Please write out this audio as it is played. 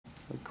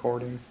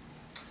Recording.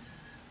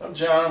 I'm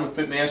John with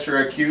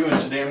pitmasterIQ,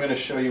 and today I'm going to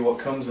show you what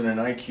comes in an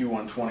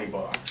IQ120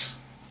 box.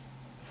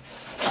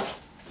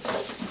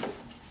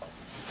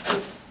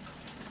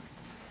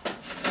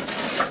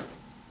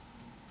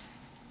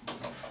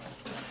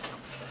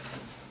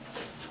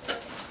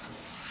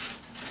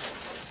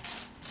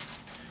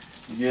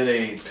 You get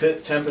a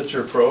pit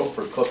temperature probe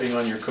for clipping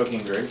on your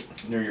cooking grate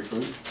near your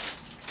food.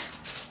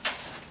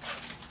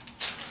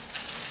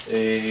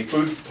 A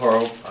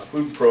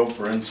food probe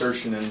for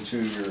insertion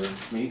into your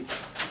meat.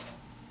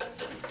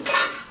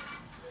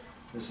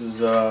 This is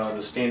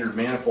the standard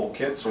manifold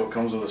kit, so it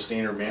comes with a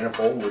standard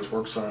manifold which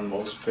works on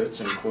most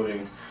pits,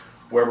 including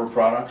Weber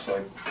products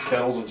like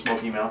kettles and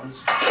Smoky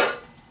Mountains.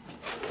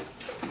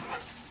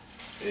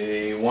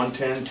 A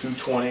 110,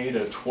 220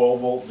 to 12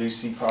 volt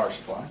DC power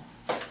supply.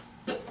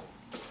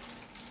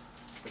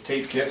 A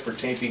tape kit for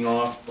taping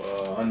off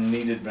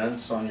unneeded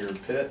vents on your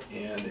pit,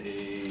 and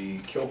a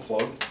kill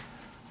plug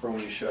for when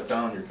you shut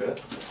down your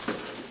pit.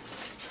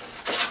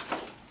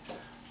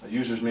 A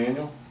user's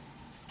manual.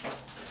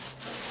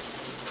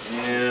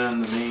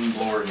 And the main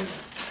blower unit.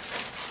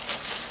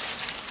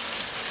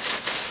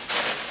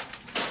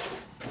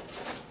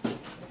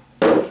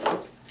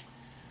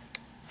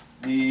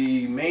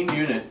 The main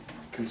unit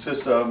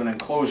consists of an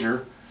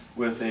enclosure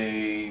with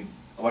a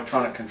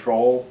electronic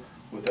control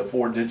with a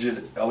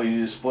 4-digit LED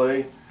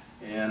display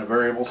and a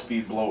variable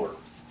speed blower.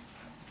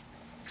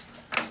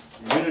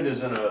 The unit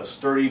is in a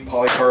sturdy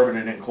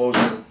polycarbonate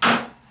enclosure,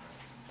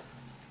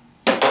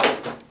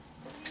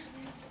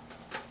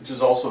 which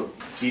is also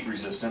heat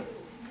resistant.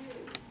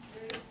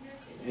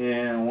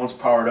 And once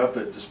powered up,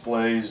 it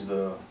displays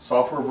the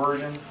software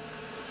version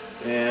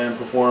and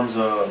performs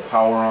a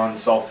power on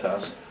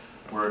self-test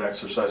where it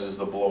exercises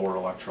the blower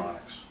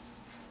electronics.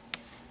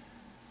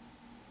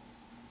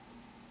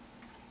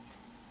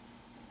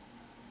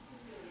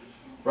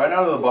 Right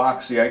out of the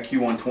box, the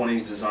IQ120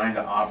 is designed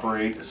to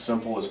operate as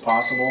simple as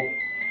possible,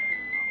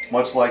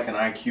 much like an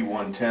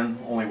IQ110,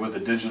 only with a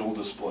digital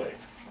display.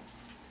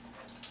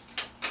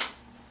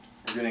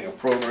 We're getting a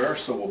probe there,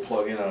 so we'll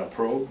plug in a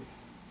probe.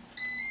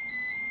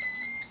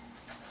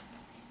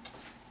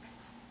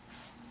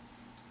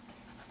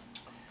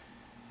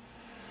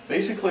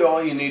 Basically,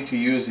 all you need to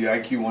use the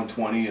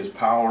IQ120 is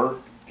power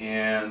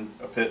and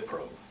a pit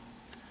probe.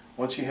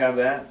 Once you have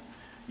that,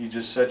 you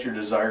just set your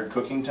desired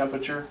cooking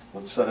temperature.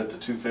 Let's set it to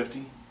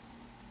 250.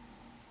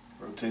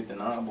 Rotate the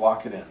knob,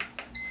 lock it in.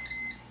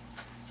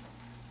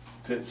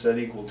 Pit set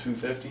equal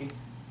 250,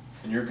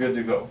 and you're good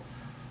to go.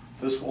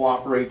 This will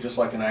operate just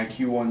like an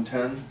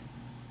IQ110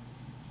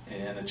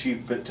 and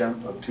achieve pit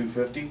temp of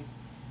 250.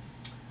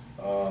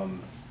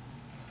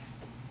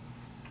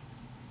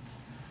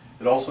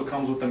 It also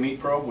comes with the meat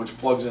probe, which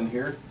plugs in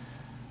here.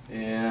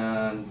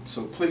 And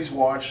so please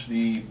watch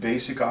the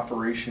basic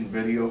operation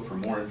video for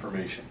more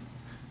information.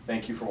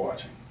 Thank you for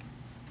watching.